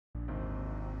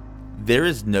There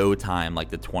is no time like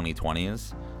the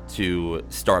 2020s to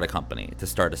start a company, to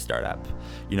start a startup.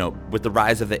 With the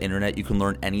rise of the internet, you can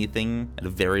learn anything at a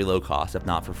very low cost, if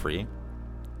not for free.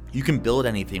 You can build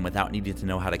anything without needing to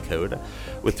know how to code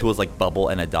with tools like Bubble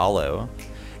and Adalo.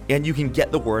 And you can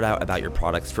get the word out about your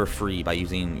products for free by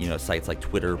using, sites like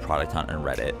Twitter, Product Hunt, and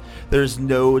Reddit. There's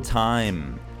no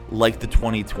time like the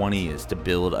 2020s to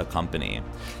build a company.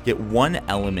 Yet one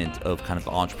element of kind of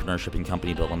entrepreneurship and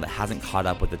company building that hasn't caught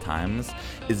up with the times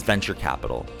is venture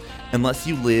capital. Unless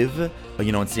you live,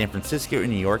 in San Francisco or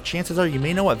New York, chances are you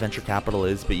may know what venture capital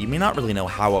is, but you may not really know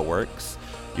how it works.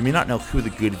 You may not know who the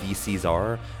good VCs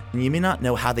are, and you may not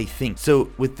know how they think.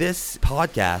 So with this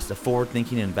podcast of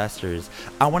forward-thinking investors,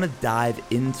 I want to dive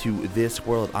into this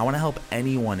world. I want to help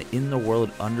anyone in the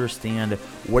world understand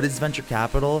what is venture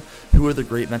capital, who are the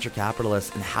great venture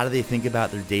capitalists, and how do they think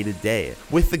about their day-to-day,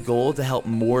 with the goal to help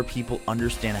more people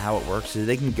understand how it works so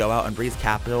they can go out and raise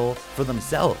capital for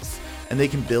themselves. And they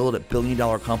can build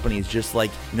billion-dollar companies just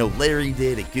like, Larry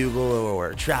did at Google,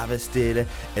 or Travis did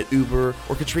at Uber,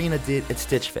 or Katrina did at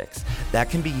Stitch Fix. That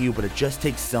can be you, but it just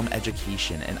takes some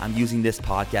education. And I'm using this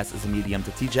podcast as a medium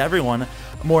to teach everyone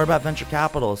more about venture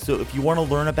capital. So if you want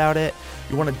to learn about it,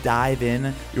 you want to dive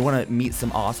in, you want to meet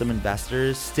some awesome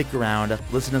investors, stick around,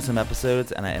 listen to some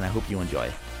episodes, and I hope you enjoy.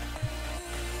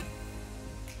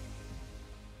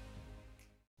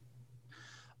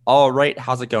 All right,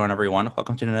 how's it going, everyone?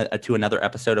 Welcome to another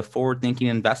episode of Forward Thinking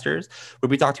Investors, where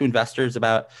we talk to investors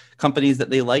about companies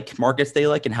that they like, markets they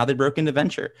like, and how they broke into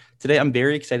venture. Today, I'm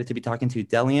very excited to be talking to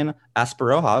Delian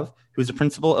Asparouhov, who's the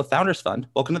principal of Founders Fund.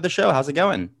 Welcome to the show. How's it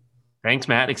going? Thanks,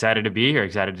 Matt. Excited to be here.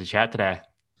 Excited to chat today.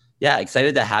 Yeah,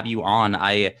 excited to have you on.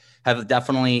 I have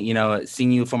definitely,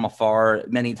 seen you from afar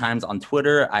many times on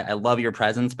Twitter. I love your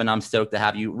presence, but I'm stoked to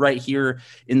have you right here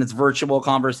in this virtual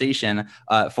conversation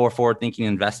for forward-thinking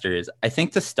investors. I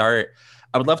think to start,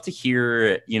 I would love to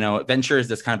hear, venture is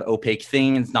this kind of opaque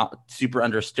thing. It's not super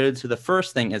understood. So the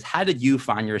first thing is, how did you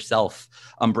find yourself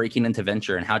breaking into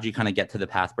venture, and how did you kind of get to the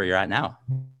path where you're at now?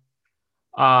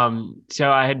 So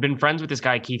I had been friends with this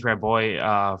guy, Keith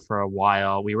Radboy, for a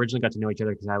while. We originally got to know each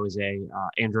other because I was a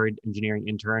Android engineering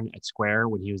intern at Square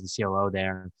when he was the COO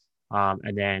there.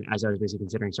 And then as I was basically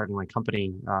considering starting my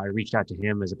company, I reached out to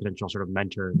him as a potential sort of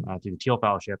mentor through the Teal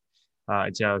Fellowship.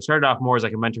 And so started off more as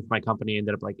like a mentor for my company,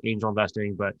 ended up like angel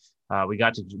investing, but we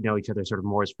got to know each other sort of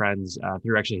more as friends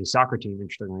through actually his soccer team,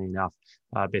 interestingly enough.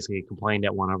 Basically complained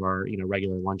at one of our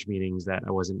regular lunch meetings that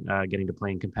I wasn't getting to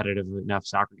play in competitive enough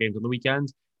soccer games on the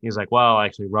weekends. He was like, well, I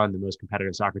actually run the most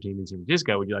competitive soccer team in San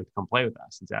Francisco. Would you like to come play with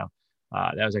us? And so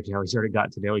that was actually how we sort of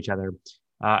got to know each other.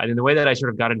 And then the way that I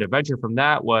sort of got into venture from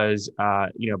that was,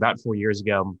 about 4 years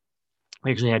ago,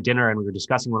 we actually had dinner and we were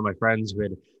discussing one of my friends who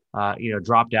had,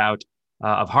 dropped out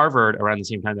of Harvard around the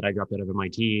same time that I dropped out of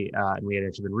MIT, and we had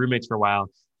actually been roommates for a while.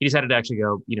 He decided to actually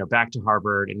go, back to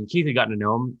Harvard, and Keith had gotten to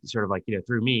know him sort of like,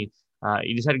 through me.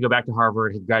 He decided to go back to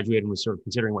Harvard, had graduated, and was sort of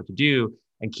considering what to do.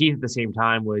 And Keith at the same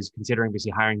time was considering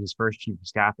basically hiring his first chief of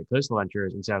staff at Coastal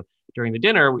Ventures. And so during the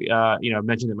dinner, I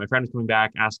mentioned that my friend was coming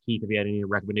back, asked Keith if he had any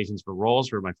recommendations for roles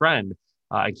for my friend.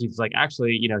 And Keith was like,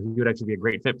 actually, he would actually be a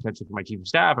great fit potentially for my chief of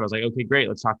staff. And I was like, okay, great.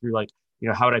 Let's talk through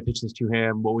how would I pitch this to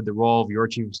him? What would the role of your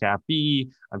chief of staff be?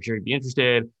 I'm sure he'd be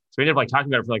interested. So we ended up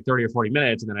talking about it for 30 or 40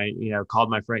 minutes. And then I,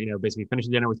 called my friend, basically finished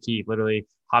the dinner with Keith, literally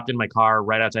hopped in my car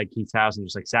right outside Keith's house and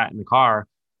just sat in the car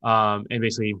and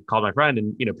basically called my friend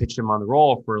and, pitched him on the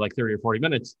role for 30 or 40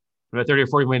 minutes. And about 30 or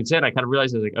 40 minutes in, I kind of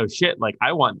realized I was like, oh shit,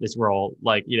 I want this role.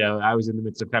 I was in the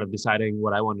midst of kind of deciding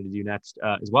what I wanted to do next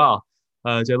as well. So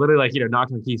I literally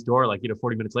knocked on Keith's door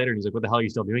 40 minutes later, and he's like, what the hell are you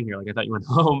still doing here? I thought you went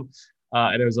home.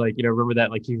 And I was like, remember that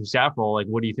chief of staff role?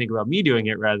 What do you think about me doing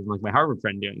it rather than my Harvard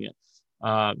friend doing it?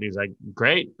 And he was like,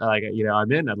 great.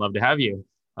 I'm in, I'd love to have you.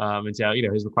 And so,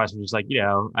 his request was just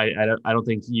I don't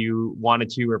think you wanted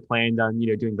to or planned on,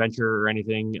 doing venture or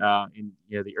anything in,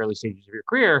 the early stages of your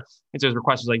career. And so his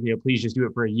request was please just do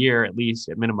it for a year, at least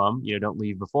at minimum, don't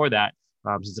leave before that,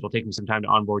 since it'll take me some time to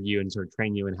onboard you and sort of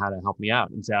train you in how to help me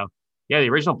out. And so, yeah, the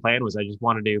original plan was I just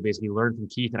wanted to basically learn from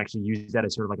Keith and actually use that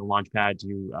as sort of a launch pad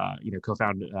to,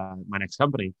 co-found my next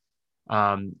company.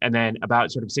 And then about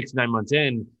sort of 6 to 9 months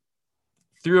in,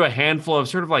 through a handful of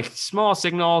sort of small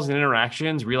signals and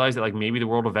interactions, realized that maybe the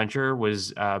world of venture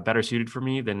was better suited for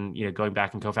me than, going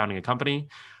back and co-founding a company.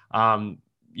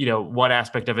 One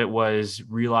aspect of it was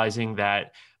realizing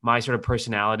that my sort of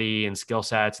personality and skill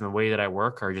sets and the way that I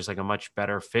work are just a much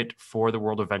better fit for the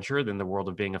world of venture than the world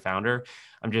of being a founder.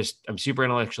 I'm super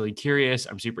intellectually curious.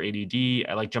 I'm super ADD.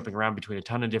 I like jumping around between a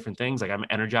ton of different things. I'm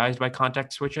energized by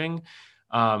context switching.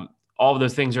 all of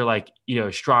those things are like,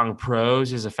 strong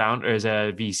pros as a founder, as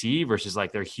a VC versus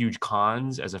like they're huge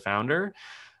cons as a founder.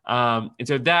 And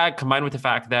so that combined with the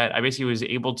fact that I basically was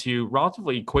able to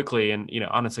relatively quickly and,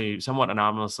 honestly, somewhat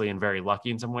anomalously and very lucky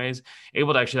in some ways,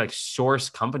 able to actually like source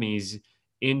companies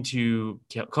into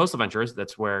Coastal Ventures.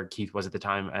 That's where Keith was at the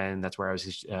time. And that's where I was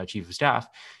his chief of staff.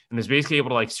 And was basically able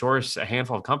to like source a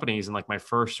handful of companies in like my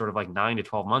first sort of like 9 to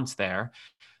 12 months there.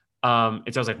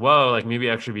 And so I was like, whoa, like maybe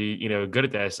I actually be, good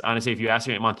at this. Honestly, if you asked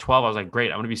me at month 12, I was like, great,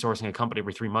 I'm going to be sourcing a company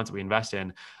every 3 months that we invest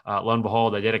in. Lo and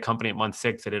behold, I did a company at month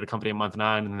 6. I did a company at month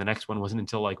 9. And the next one wasn't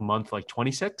until like month like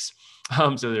 26.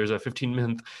 So there's a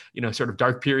 15-month, sort of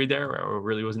dark period there where I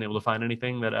really wasn't able to find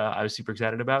anything that I was super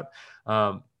excited about.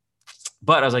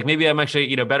 But I was like, maybe I'm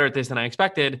actually, better at this than I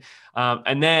expected.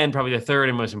 And then probably the third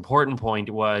and most important point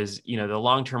was, the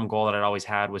long-term goal that I'd always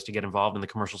had was to get involved in the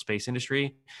commercial space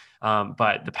industry.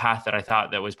 But the path that I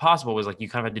thought that was possible was like, you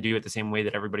kind of had to do it the same way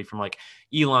that everybody from like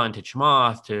Elon to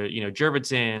Chamath to,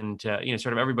 Jurvetson to,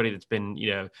 sort of everybody that's been,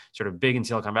 sort of big in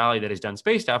Silicon Valley that has done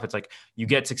space stuff. It's like, you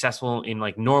get successful in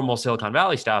like normal Silicon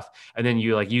Valley stuff, and then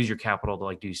you like use your capital to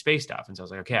like do space stuff. And so I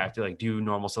was like, okay, I have to like do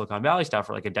normal Silicon Valley stuff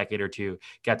for like a decade or two,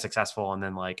 get successful, and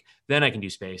then I can do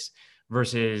space.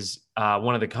 Versus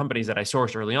one of the companies that I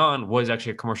sourced early on was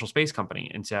actually a commercial space company.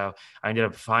 And so I ended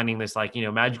up finding this like,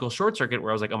 magical short circuit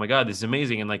where I was like, oh my God, this is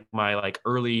amazing. And like my like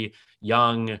early,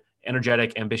 young,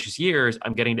 energetic, ambitious years,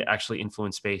 I'm getting to actually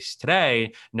influence space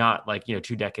today, not like, 2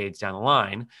 decades down the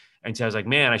line. And so I was like,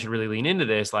 man, I should really lean into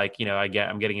this. Like,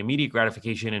 I'm getting immediate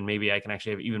gratification, and maybe I can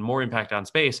actually have even more impact on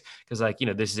space because like,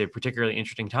 this is a particularly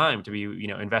interesting time to be,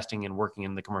 investing and working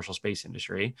in the commercial space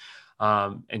industry.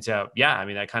 And so, yeah, I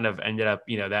mean, that kind of ended up,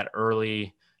 that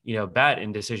early, bet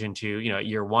and decision to, at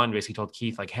year one, basically told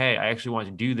Keith like, hey, I actually want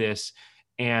to do this.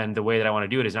 And the way that I want to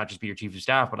do it is not just be your chief of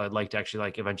staff, but I'd like to actually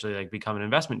like eventually like become an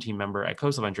investment team member at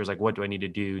Coastal Ventures. Like, what do I need to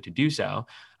do so?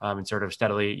 And sort of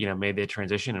steadily, made the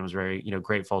transition, and was very,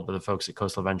 grateful to the folks at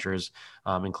Coastal Ventures,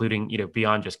 including,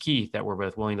 beyond just Keith, that were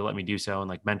both willing to let me do so and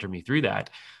like mentor me through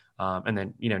that. And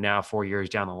then, now 4 years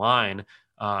down the line,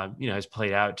 has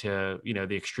played out to,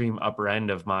 the extreme upper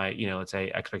end of my, let's say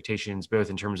expectations,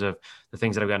 both in terms of the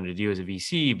things that I've gotten to do as a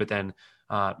VC, but then,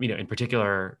 in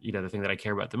particular, the thing that I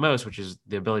care about the most, which is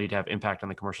the ability to have impact on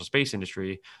the commercial space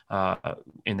industry,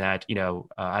 in that,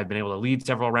 I've been able to lead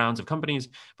several rounds of companies,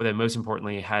 but then most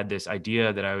importantly, had this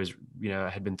idea that I was,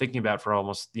 had been thinking about for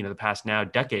almost, the past now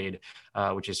decade,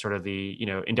 which is sort of the,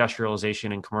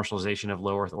 industrialization and commercialization of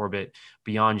low Earth orbit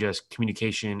beyond just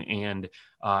communication and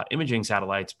imaging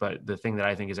satellites, but the thing that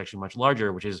I think is actually much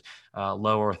larger, which is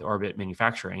low Earth orbit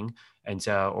manufacturing. And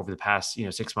so over the past,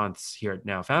 6 months here at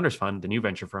Now Founders Fund, the new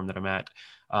venture firm that I'm at,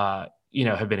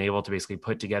 have been able to basically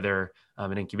put together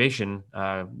an incubation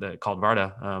called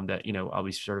Varda that, I'll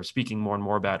be sort of speaking more and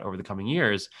more about over the coming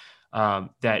years.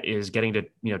 That is getting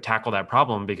to, tackle that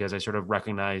problem, because I sort of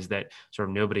recognize that sort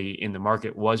of nobody in the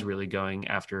market was really going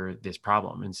after this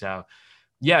problem. And so,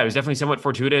 yeah, it was definitely somewhat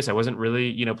fortuitous. I wasn't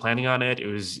really, planning on it. It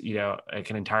was, I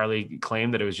can entirely claim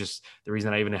that it was just the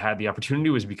reason I even had the opportunity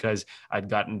was because I'd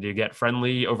gotten to get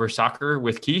friendly over soccer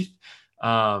with Keith.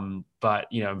 But,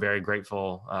 I'm very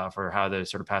grateful for how the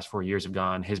sort of past 4 years have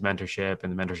gone, his mentorship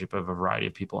and the mentorship of a variety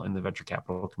of people in the venture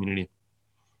capital community.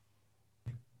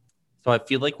 So I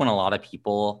feel like when a lot of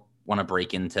people want to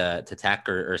break into tech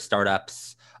or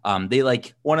startups, they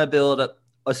like want to build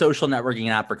a social networking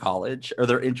app for college, or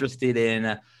they're interested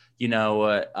in,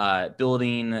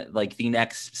 building like the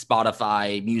next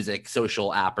Spotify music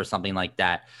social app or something like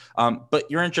that.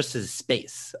 But your interest is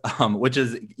space, which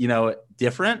is,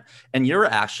 different. And you're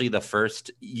actually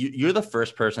you're the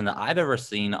first person that I've ever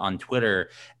seen on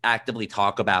Twitter actively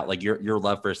talk about like your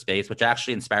love for space, which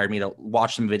actually inspired me to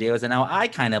watch some videos. And now I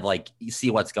kind of like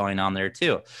see what's going on there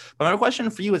too. But my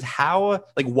question for you is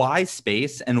why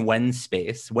space, and when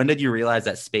space? When did you realize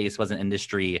that space was an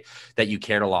industry that you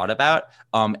cared a lot about?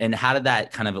 And how did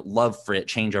that kind of love for it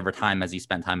change over time as you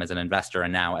spent time as an investor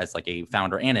and now as like a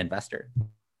founder and investor?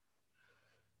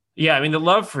 Yeah, I mean, the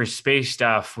love for space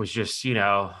stuff was just, I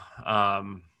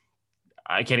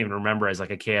can't even remember as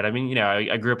like a kid. I mean,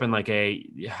 I grew up in like a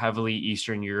heavily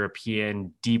Eastern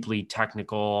European, deeply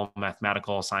technical,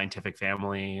 mathematical, scientific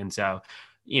family. And so,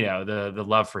 the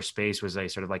love for space was a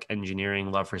sort of like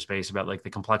engineering love for space, about like the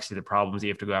complexity of the problems that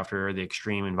you have to go after, the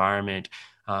extreme environment.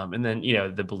 And then,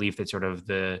 the belief that sort of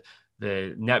the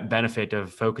net benefit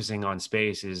of focusing on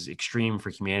space is extreme for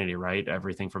humanity, right?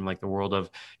 Everything from like the world of,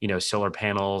 solar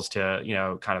panels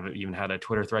to, kind of even had a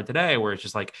Twitter thread today where it's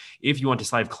just like, if you want to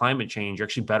solve climate change, you're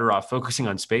actually better off focusing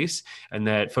on space, and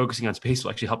that focusing on space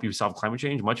will actually help you solve climate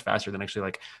change much faster than actually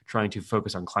like trying to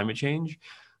focus on climate change.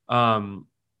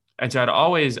 And so I'd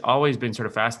always been sort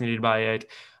of fascinated by it.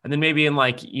 And then maybe in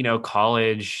like,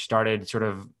 college started sort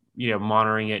of,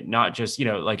 monitoring it, not just,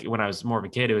 like when I was more of a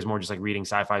kid, it was more just like reading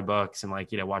sci-fi books and like,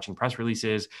 watching press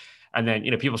releases. And then,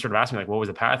 people sort of asked me like, what was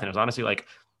the path? And it was honestly like,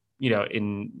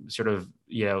 in sort of,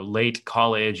 late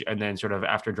college and then sort of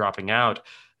after dropping out,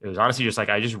 it was honestly just like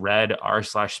I just read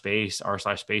r/space,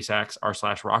 r/SpaceX,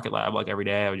 r/Rocket Lab like every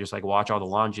day. I would just like watch all the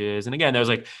launches. And again, there was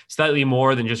like slightly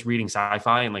more than just reading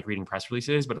sci-fi and like reading press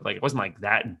releases, but like it wasn't like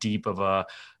that deep of a,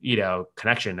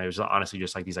 connection. It was honestly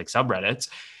just like these like subreddits.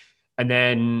 And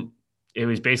then it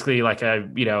was basically like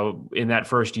in that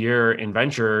first year in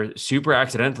venture, super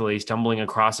accidentally stumbling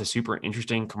across a super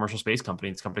interesting commercial space company.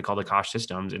 This company called Akash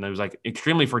Systems. And it was like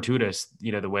extremely fortuitous,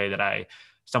 the way that I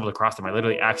stumbled across them. I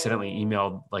literally accidentally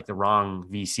emailed like the wrong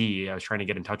VC. I was trying to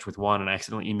get in touch with one and I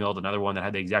accidentally emailed another one that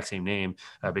had the exact same name.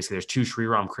 Basically, there's two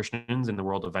Sriram Krishnans in the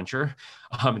world of venture.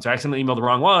 And so I accidentally emailed the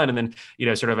wrong one. And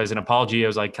then, sort of as an apology, I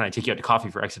was like, can I take you out to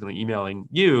coffee for accidentally emailing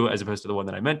you as opposed to the one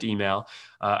that I meant to email?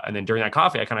 And then during that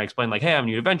coffee, I kind of explained like, hey, I'm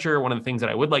new to venture. One of the things that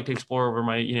I would like to explore over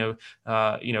my,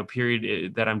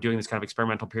 period that I'm doing this kind of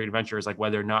experimental period of venture is like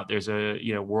whether or not there's a,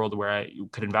 world where I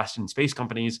could invest in space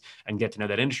companies and get to know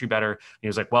that industry better. And he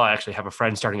was like, well, I actually have a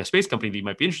friend starting a space company that you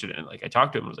might be interested in. Like I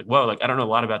talked to him and I was like, well, like, I don't know a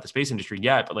lot about the space industry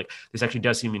yet, but like this actually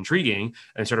does seem intriguing.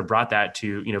 And I sort of brought that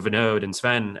to, Vinod and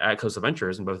Sven at Coastal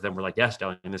Ventures. And both of them were like, yes,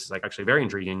 Delian, this is like actually very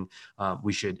intriguing.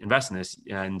 We should invest in this.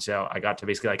 And so I got to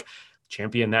basically like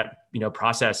champion that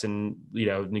process and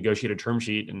negotiate a term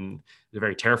sheet. And the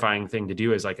very terrifying thing to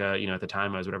do is like at the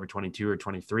time I was whatever 22 or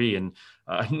 23 and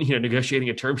negotiating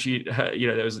a term sheet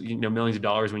that was millions of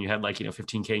dollars when you had like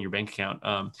 15K in your bank account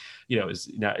is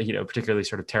not particularly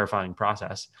sort of terrifying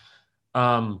process.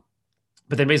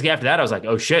 But then basically after that, I was like,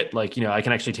 oh shit, like, I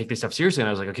can actually take this stuff seriously. And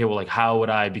I was like, okay, well, like, how would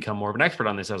I become more of an expert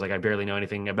on this? I was like, I barely know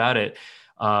anything about it.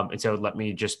 And so let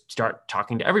me just start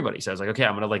talking to everybody. So I was like, okay,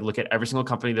 I'm going to like look at every single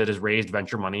company that has raised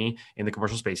venture money in the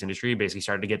commercial space industry. Basically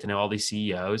started to get to know all these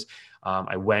CEOs.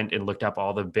 I went and looked up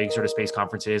all the big sort of space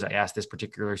conferences. I asked this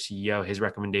particular CEO his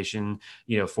recommendation,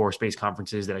 for space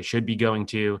conferences that I should be going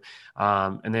to.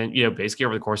 And then, basically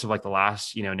over the course of like the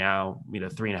last, now,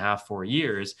 3.5, 4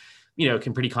 years,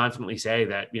 can pretty confidently say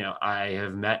that, I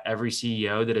have met every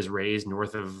CEO that has raised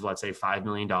north of, let's say, $5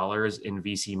 million in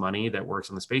VC money that works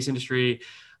in the space industry.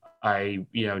 I,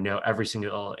 know every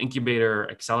single incubator,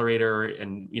 accelerator,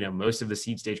 and, most of the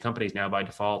seed stage companies now by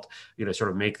default, sort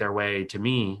of make their way to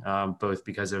me, both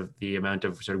because of the amount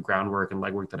of sort of groundwork and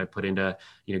legwork that I put into,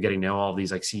 getting to know all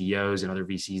these like CEOs and other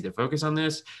VCs that focus on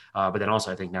this. But then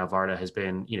also I think now Varda has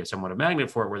been, somewhat a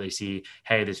magnet for it where they see,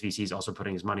 hey, this VC is also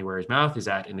putting his money where his mouth is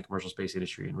at in the commercial space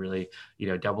industry and really,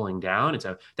 doubling down. And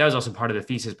so that was also part of the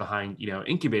thesis behind,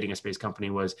 incubating a space company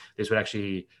was this would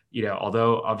actually,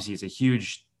 although obviously it's a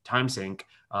huge time sink,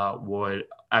 would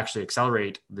actually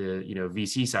accelerate the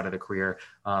VC side of the career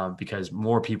because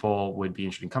more people would be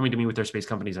interested in coming to me with their space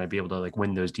companies and I'd be able to like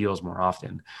win those deals more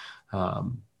often.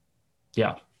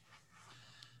 Yeah.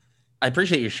 I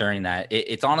appreciate you sharing that.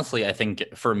 It's honestly, I think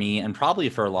for me and probably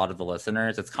for a lot of the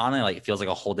listeners, it's kind of like, it feels like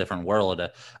a whole different world.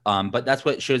 But that's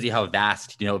what shows you how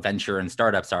vast, venture and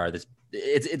startups are.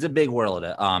 It's a big world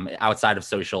outside of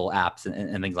social apps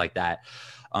and things like that.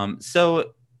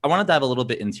 So I want to dive a little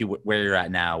bit into where you're at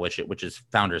now, which is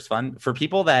Founders Fund. For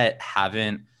people that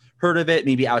haven't heard of it,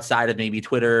 maybe outside of maybe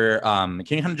Twitter, can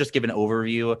you kind of just give an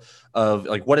overview of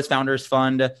like what is Founders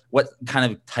Fund? What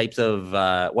kind of types of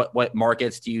what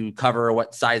markets do you cover?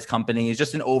 What size companies?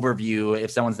 Just an overview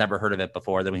if someone's never heard of it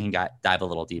before, then we can dive a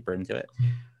little deeper into it.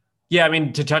 Yeah, I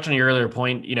mean, to touch on your earlier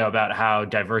point, about how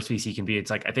diverse VC can be, it's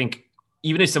like I think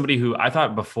even as somebody who I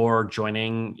thought before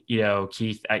joining,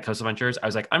 Keith at Coastal Ventures, I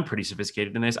was like, I'm pretty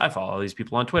sophisticated in this. I follow all these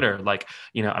people on Twitter. Like,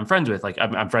 I'm friends with, like,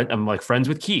 I'm like friends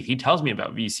with Keith. He tells me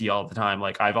about VC all the time.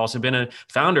 Like, I've also been a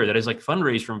founder that has like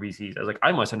fundraised from VCs. I was like,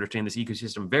 I must understand this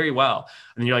ecosystem very well.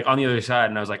 And then you're like on the other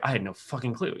side, and I was like, I had no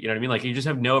fucking clue. You know what I mean? Like, you just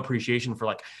have no appreciation for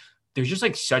like, there's just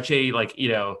like such a like,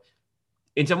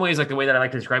 in some ways, like the way that I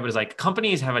like to describe it is like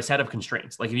companies have a set of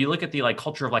constraints. Like if you look at the like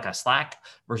culture of like a Slack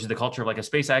versus the culture of like a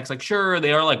SpaceX, like sure,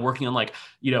 they are like working on like,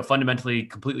 fundamentally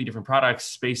completely different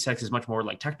products. SpaceX is much more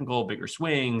like technical, bigger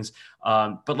swings.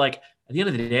 But like at the end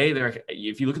of the day,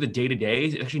 if you look at the day-to-day,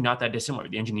 it's actually not that dissimilar.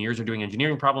 The engineers are doing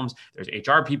engineering problems. There's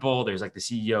HR people. There's like the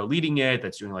CEO leading it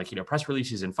that's doing like, press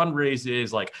releases and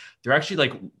fundraisers. Like they're actually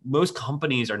like most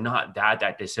companies are not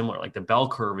that dissimilar. Like the bell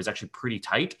curve is actually pretty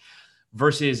tight.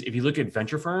 Versus if you look at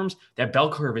venture firms, that bell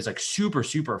curve is like super,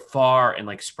 super far and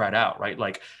like spread out, right?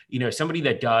 Like, somebody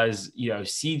that does,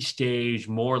 seed stage,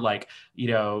 more like,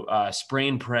 spray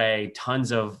and pray,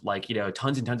 tons of like,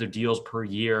 tons and tons of deals per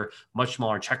year, much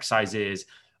smaller check sizes.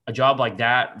 a job like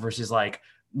that versus like,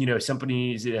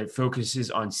 companies that focuses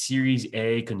on Series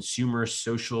A consumer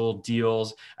social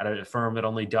deals at a firm that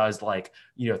only does like,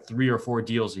 3 or 4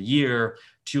 deals a year,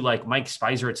 to like Mike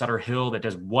Spicer at Sutter Hill that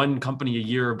does one company a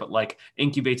year, but like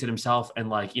incubates it himself and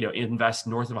like, invests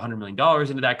north of $100 million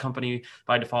into that company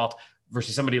by default,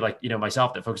 versus somebody like,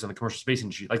 myself that focuses on the commercial space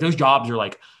industry. Like those jobs are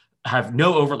like, have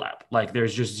no overlap. Like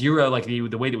there's just zero, like the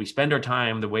way that we spend our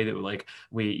time, the way that like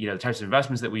we, the types of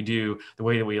investments that we do, the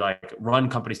way that we like run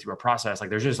companies through our process, like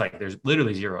there's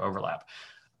literally zero overlap.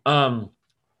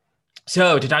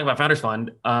 So to talk about Founders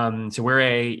Fund, so we're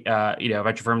a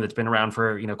venture firm that's been around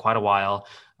for quite a while,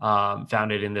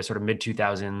 founded in the sort of mid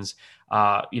 2000s.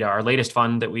 Our latest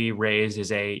fund that we raised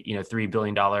is a $3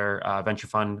 billion venture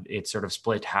fund. It's sort of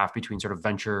split half between sort of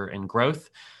venture and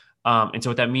growth. And so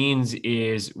what that means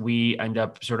is we end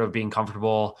up sort of being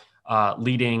comfortable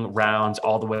leading rounds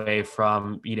all the way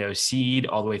from seed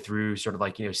all the way through sort of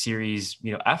like series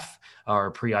F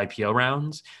or pre-IPO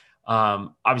rounds.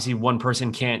 Obviously, one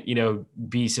person can't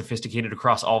be sophisticated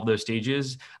across all of those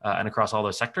stages and across all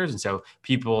those sectors, and so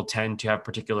people tend to have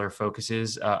particular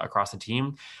focuses across the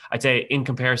team. I'd say in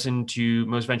comparison to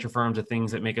most venture firms, the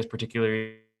things that make us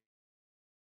particularly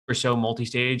or so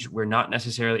multi-stage, we're not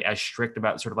necessarily as strict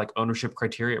about sort of like ownership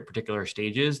criteria at particular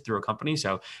stages through a company.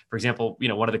 So for example,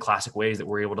 one of the classic ways that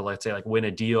we're able to, let's say, like win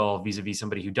a deal vis-a-vis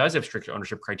somebody who does have strict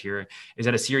ownership criteria is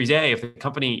at a Series A. If the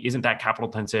company isn't that capital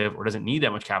intensive or doesn't need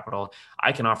that much capital,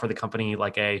 I can offer the company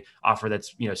like a offer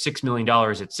that's $6 million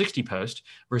at 60 post,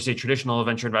 versus a traditional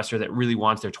venture investor that really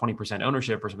wants their 20%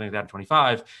 ownership or something like that at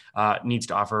 25 needs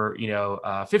to offer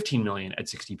 15 million at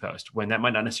 60 post, when that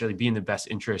might not necessarily be in the best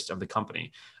interest of the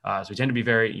company. So we tend to be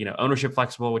very, ownership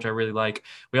flexible, which I really like.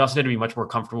 We also tend to be much more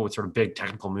comfortable with sort of big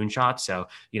technical moonshots. So,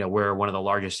 we're one of the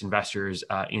largest investors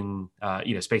in,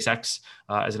 SpaceX,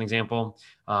 as an example,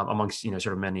 amongst, sort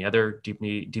of many other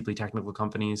deeply technical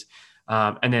companies.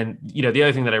 And then, the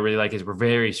other thing that I really like is we're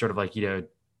very sort of like,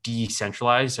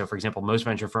 decentralized. So for example, most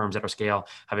venture firms at our scale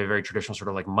have a very traditional sort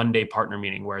of like Monday partner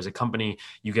meeting, whereas a company,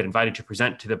 you get invited to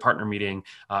present to the partner meeting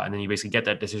and then you basically get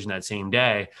that decision that same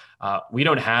day. We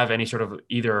don't have any sort of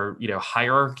either,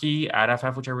 hierarchy at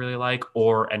FF, which I really like,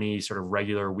 or any sort of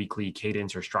regular weekly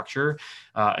cadence or structure.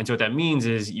 And so what that means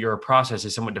is your process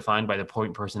is somewhat defined by the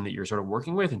point person that you're sort of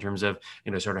working with in terms of,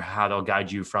 sort of how they'll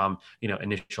guide you from,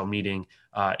 initial meeting,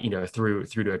 through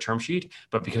to a term sheet.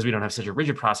 But because we don't have such a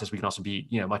rigid process, we can also be,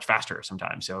 much faster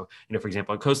sometimes. So, for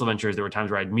example, at Coastal Ventures, there were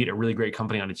times where I'd meet a really great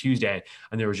company on a Tuesday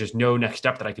and there was just no next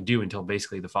step that I could do until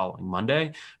basically the following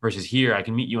Monday, versus here, I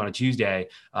can meet you on a Tuesday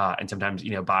and sometimes,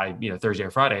 by, Thursday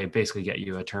or Friday, basically get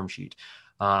you a term sheet.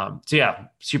 So yeah,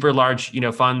 super large,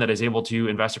 fund that is able to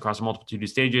invest across a multitude of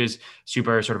stages,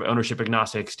 super sort of ownership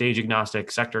agnostic, stage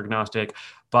agnostic, sector agnostic,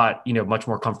 but, much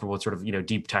more comfortable with sort of,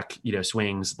 deep tech,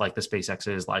 swings like the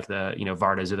SpaceXs, like the,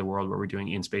 Vardas of the world, where we're doing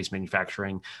in-space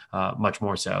manufacturing, much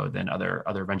more so than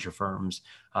other venture firms.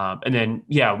 And then,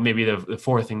 yeah, maybe the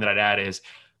fourth thing that I'd add is,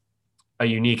 a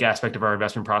unique aspect of our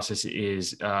investment process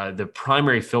is the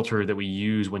primary filter that we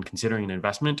use when considering an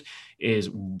investment is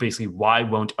basically why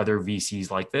won't other VCs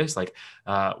like this? Like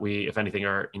we, if anything,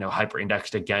 are hyper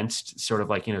indexed against sort of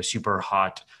like super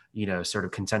hot sort of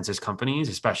consensus companies,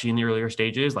 especially in the earlier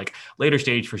stages. Like later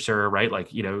stage for sure, right?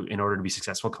 Like in order to be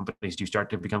successful, companies do start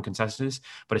to become consensus,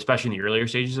 but especially in the earlier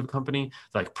stages of a company,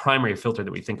 the like primary filter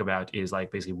that we think about is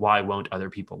like basically why won't other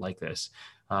people like this?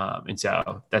 And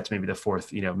so that's maybe the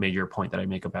fourth, major point that I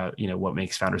make about, what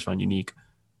makes Founders Fund unique.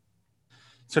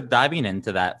 So diving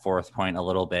into that fourth point a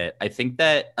little bit, I think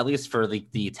that at least for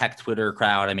the tech Twitter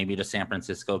crowd and maybe just San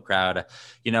Francisco crowd,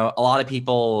 a lot of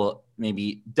people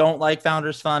maybe don't like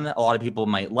Founders Fund. A lot of people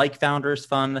might like Founders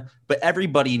Fund, but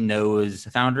everybody knows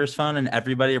Founders Fund and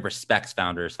everybody respects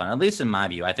Founders Fund, at least in my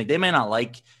view. I think they may not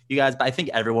like you guys, but I think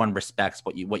everyone respects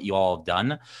what you all have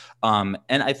done.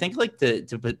 And I think like to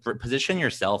position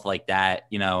yourself like that,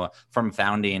 from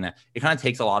founding, it kind of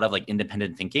takes a lot of like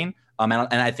independent thinking. And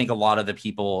I think a lot of the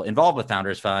people involved with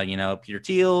Founders Fund, Peter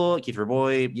Thiel, Kiefer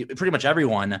Boy, pretty much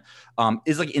everyone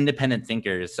is like independent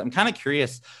thinkers. So I'm kind of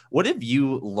curious, what have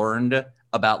you learned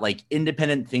about like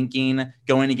independent thinking,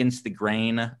 going against the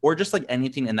grain, or just like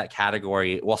anything in that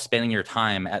category while spending your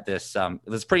time at this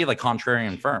pretty like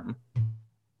contrarian firm?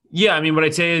 Yeah, I mean, what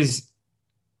I'd say is,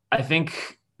 I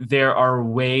think there are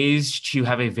ways to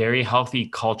have a very healthy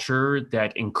culture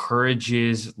that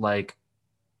encourages like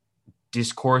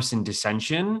discourse and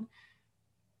dissension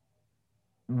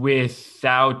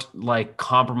without like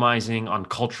compromising on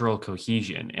cultural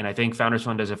cohesion. And I think Founders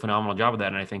Fund does a phenomenal job of that.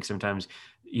 And I think sometimes,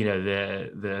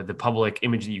 the public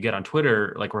image that you get on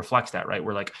Twitter like reflects that, right?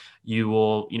 Where like you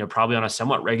will, probably on a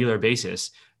somewhat regular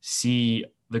basis, see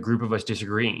the group of us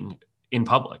disagreeing in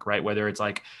public, right? Whether it's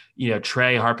like,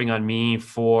 Trey harping on me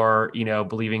for,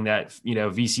 believing that,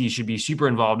 VCs should be super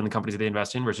involved in the companies that they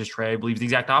invest in versus Trey believes the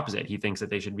exact opposite. He thinks that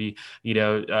they should be,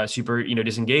 super,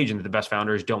 disengaged, and that the best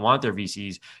founders don't want their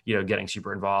VCs, getting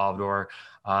super involved. Or,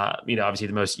 obviously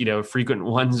the most, frequent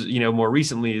ones, more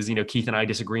recently is, Keith and I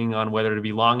disagreeing on whether to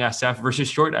be long SF versus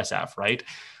short SF, right?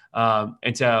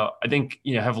 And so I think,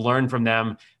 have learned from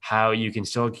them how you can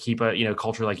still keep a,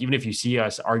 culture. Like, even if you see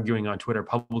us arguing on Twitter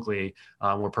publicly,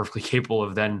 we're perfectly capable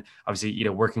of then obviously,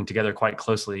 working together quite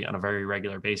closely on a very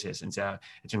regular basis. And so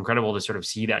it's incredible to sort of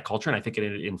see that culture. And I think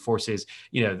it enforces,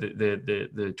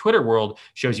 the Twitter world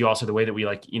shows you also the way that we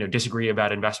disagree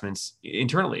about investments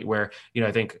internally, where,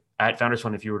 I think at Founders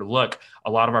Fund, if you were to look,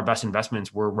 a lot of our best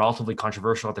investments were relatively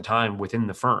controversial at the time within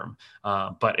the firm.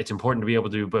 But it's important to be able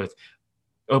to both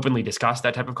openly discuss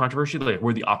that type of controversy. Like,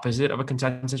 we're the opposite of a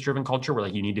consensus driven culture, where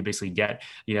you need to basically get,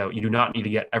 you do not need to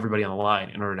get everybody on the line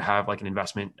in order to have an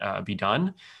investment be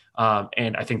done.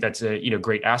 And I think that's a,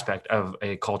 great aspect of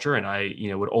a culture. And I,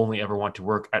 would only ever want to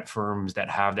work at firms that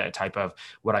have that type of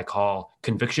what I call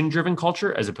conviction driven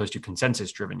culture, as opposed to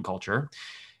consensus driven culture.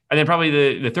 And then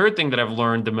probably the third thing that I've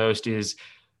learned the most is,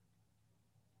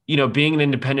 being an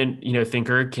independent,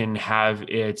 thinker can have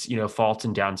its, faults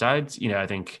and downsides. I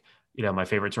think, my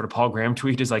favorite sort of Paul Graham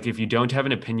tweet is if you don't have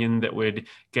an opinion that would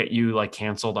get you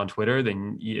canceled on Twitter,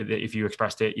 then if you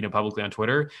expressed it, publicly on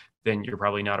Twitter, then you're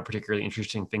probably not a particularly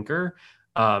interesting thinker.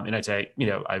 And I'd say,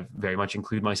 I very much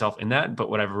include myself in that. But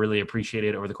what I've really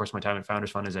appreciated over the course of my time at Founders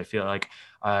Fund is I feel like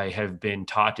I have been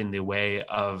taught in the way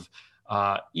of,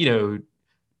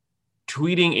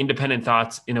 tweeting independent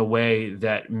thoughts in a way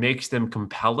that makes them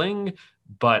compelling,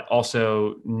 but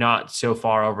also not so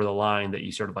far over the line that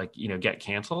you sort of get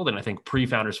canceled. And I think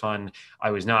pre-Founders Fund,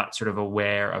 I was not sort of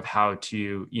aware of how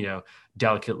to,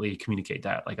 delicately communicate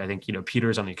that. I think,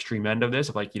 Peter's on the extreme end of this,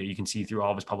 of you can see through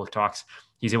all of his public talks,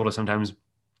 he's able to sometimes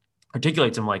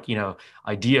articulate some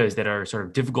ideas that are sort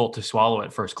of difficult to swallow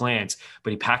at first glance,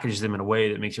 but he packages them in a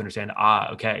way that makes you understand,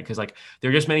 okay. Because there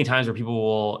are just many times where people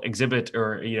will exhibit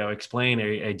or, explain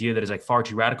an idea that is far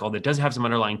too radical, that does have some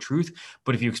underlying truth.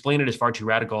 But if you explain it as far too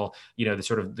radical, the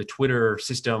sort of the Twitter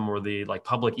system or the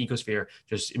public ecosphere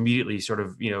just immediately sort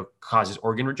of, causes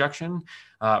organ rejection.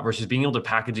 Versus being able to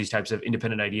package these types of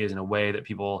independent ideas in a way that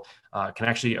people can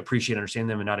actually appreciate, understand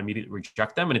them, and not immediately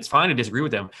reject them. And it's fine to disagree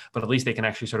with them, but at least they can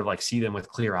actually sort of see them with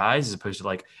clear eyes, as opposed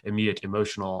to immediate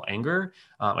emotional anger.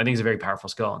 I think it's a very powerful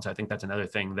skill. And so I think that's another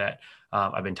thing that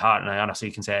I've been taught. And I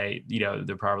honestly can say,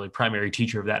 the probably primary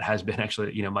teacher of that has been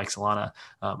actually, Mike Solana.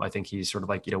 I think he's sort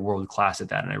of world class at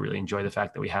that. And I really enjoy the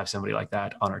fact that we have somebody like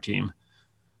that on our team.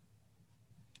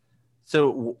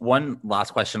 So one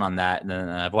last question on that, and then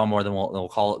I have one more, then we'll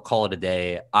call it a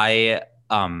day. I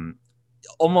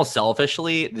almost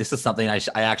selfishly, this is something I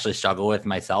actually struggle with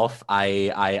myself.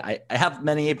 I have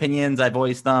many opinions. I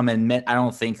voice them, and I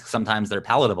don't think sometimes they're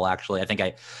palatable. Actually, I think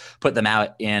I put them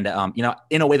out, and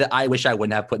in a way that I wish I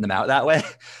wouldn't have put them out that way.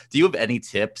 Do you have any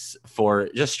tips for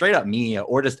just straight up me,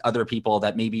 or just other people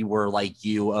that maybe were like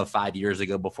you of 5 years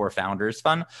ago before Founders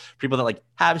Fund? People that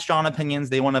have strong opinions,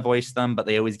 they want to voice them, but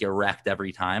they always get wrecked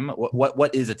every time.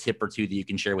 What is a tip or two that you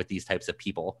can share with these types of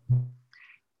people?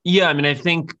 Yeah, I mean, I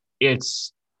think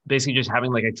it's basically just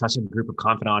having a trusted group of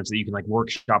confidants that you can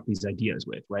workshop these ideas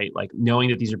with, right?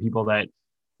 Knowing that these are people that,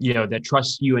 that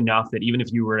trust you enough that even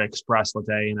if you were to express, let's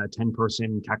say in a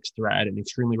 10-person text thread, an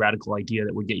extremely radical idea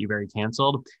that would get you very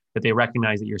canceled, that they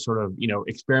recognize that you're sort of,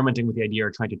 experimenting with the idea or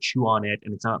trying to chew on it.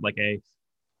 And it's not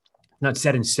not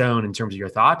set in stone in terms of your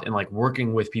thought, and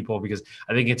working with people, because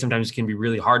I think it sometimes can be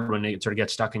really hard when it sort of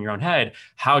gets stuck in your own head,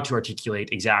 how to articulate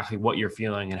exactly what you're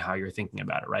feeling and how you're thinking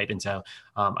about it. Right. And so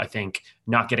I think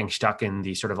not getting stuck in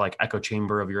the sort of echo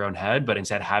chamber of your own head, but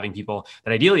instead having people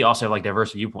that ideally also have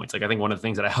diverse viewpoints. I think one of the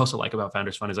things that I also like about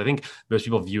Founders Fund is I think most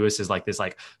people view us as this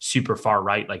super far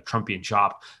right, Trumpian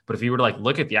shop. But if you were to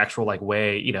look at the actual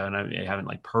way, and I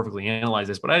haven't perfectly analyzed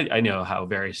this, but I know how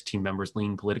various team members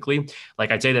lean politically.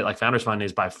 I'd say that Founders Fund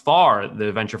is by far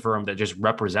the venture firm that just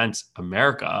represents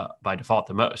America by default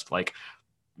the most.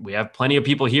 We have plenty of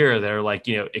people here that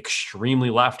are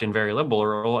extremely left and very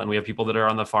liberal, and we have people that are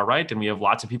on the far right, and we have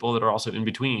lots of people that are also in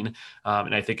between.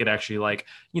 And I think it actually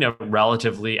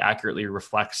relatively accurately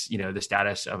reflects, the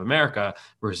status of America,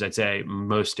 versus I'd say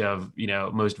most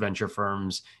venture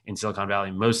firms in Silicon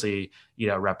Valley mostly,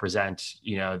 represent,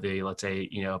 the, let's say,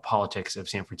 politics of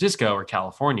San Francisco or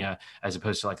California, as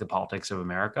opposed to the politics of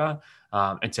America.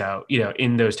 And so,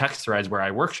 in those text threads where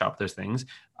I workshop those things,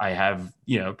 I have,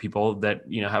 people that,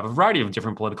 have a variety of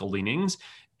different political leanings.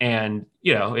 And,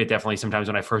 it definitely sometimes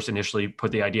when I first initially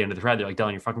put the idea into the thread, they're like,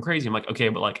 Delian, you're fucking crazy. I'm like, okay,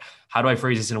 but like, how do I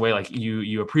phrase this in a way like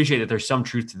you appreciate that there's some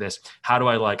truth to this? How do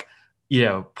I like,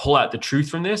 pull out the truth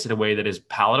from this in a way that is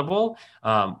palatable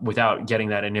without getting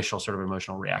that initial sort of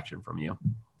emotional reaction from you?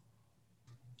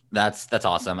 That's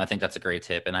awesome. I think that's a great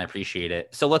tip and I appreciate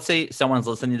it. So let's say someone's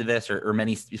listening to this or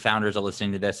many founders are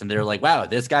listening to this and they're like, wow,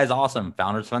 this guy's awesome.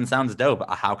 Founders Fund sounds dope.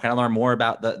 How can I learn more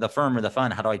about the firm or the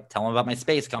fund? How do I tell them about my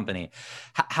space company?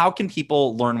 How can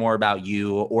people learn more about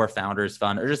you or Founders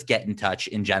Fund or just get in touch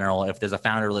in general if there's a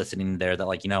founder listening there that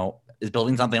like, is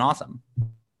building something awesome?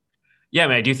 Yeah, I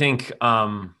mean, I do think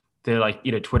the like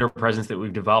Twitter presence that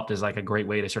we've developed is like a great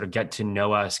way to sort of get to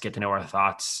know us, get to know our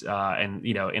thoughts, and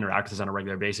interact with us on a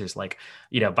regular basis. Like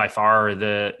by far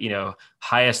the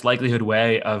highest likelihood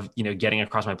way of getting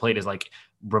across my plate is like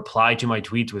reply to my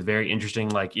tweets with very interesting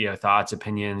like thoughts,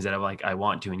 opinions that I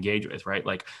want to engage with, right?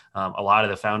 Like a lot of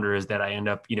the founders that I end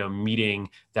up meeting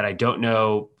that I don't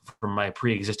know from my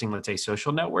pre-existing, let's say,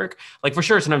 social network, like for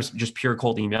sure sometimes just pure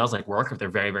cold emails like work if they're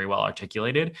very, very well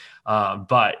articulated,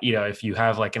 but if you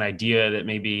have like an idea that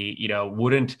maybe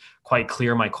wouldn't quite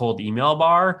clear my cold email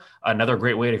bar, another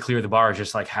great way to clear the bar is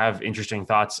just like have interesting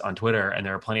thoughts on Twitter. And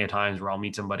there are plenty of times where I'll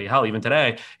meet somebody, hell, even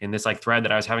today in this like thread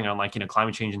that I was having on like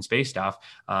climate change and space stuff,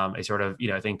 I sort of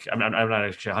I think I'm not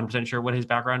actually 100% sure what his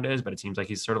background is, but it seems like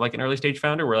he's sort of like an early stage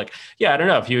founder where like, yeah, I don't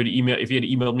know if he had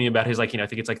emailed me about his like I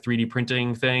think it's like 3D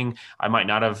printing thing, I might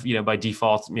not have by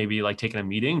default maybe like taken a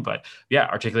meeting, but yeah,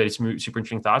 articulated some super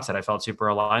interesting thoughts that I felt super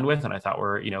aligned with and I thought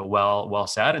were well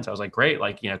said. And so I was like, great,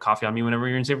 like coffee on me whenever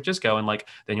you're in San Francisco, and like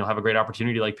then you'll have a great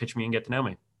opportunity to like pitch me and get to know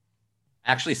me.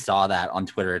 I actually saw that on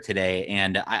Twitter today,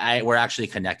 and we're actually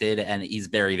connected, and he's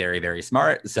very, very, very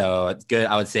smart. So it's good.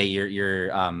 I would say you're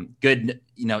good.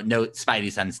 No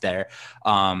spidey sense there.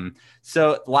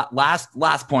 So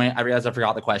last point. I realized I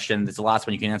forgot the question. This is the last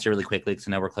one. You can answer really quickly because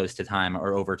I know we're close to time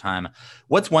or over time.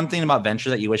 What's one thing about venture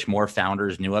that you wish more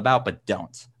founders knew about but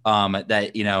don't?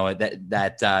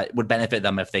 That would benefit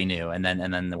them if they knew, and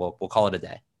then we'll call it a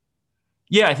day.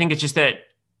 Yeah, I think it's just that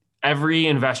every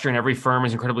investor and every firm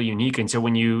is incredibly unique. And so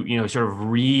when you sort of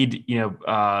read,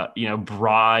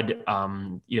 broad,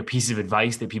 pieces of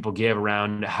advice that people give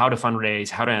around how to fundraise,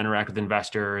 how to interact with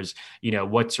investors,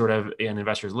 what sort of an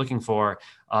investor is looking for,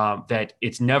 that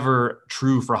it's never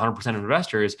true for 100% of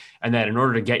investors. And that in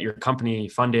order to get your company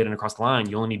funded and across the line,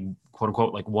 you only need quote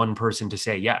unquote, like one person to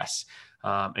say yes.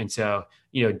 And so,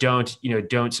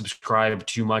 don't subscribe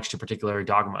too much to particular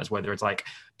dogmas, whether it's like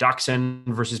DocSend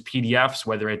versus PDFs,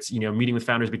 whether it's, meeting with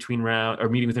founders between rounds or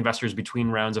meeting with investors between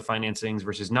rounds of financings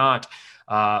versus not,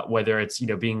 whether it's,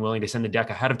 being willing to send the deck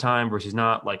ahead of time versus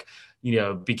not, like,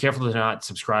 be careful to not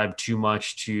subscribe too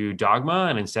much to dogma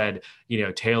and instead,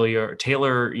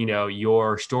 tailor,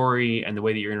 your story and the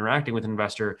way that you're interacting with an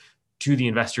investor to the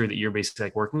investor that you're basically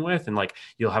like working with. And like,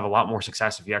 you'll have a lot more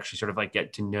success if you actually sort of like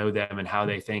get to know them and how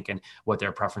they think and what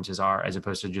their preferences are, as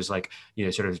opposed to just like,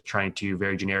 sort of trying to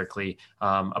very generically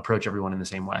approach everyone in the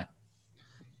same way.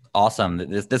 Awesome.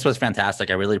 This was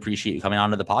fantastic. I really appreciate you coming on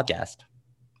to the podcast.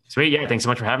 Sweet. Yeah. Thanks so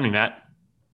much for having me, Matt.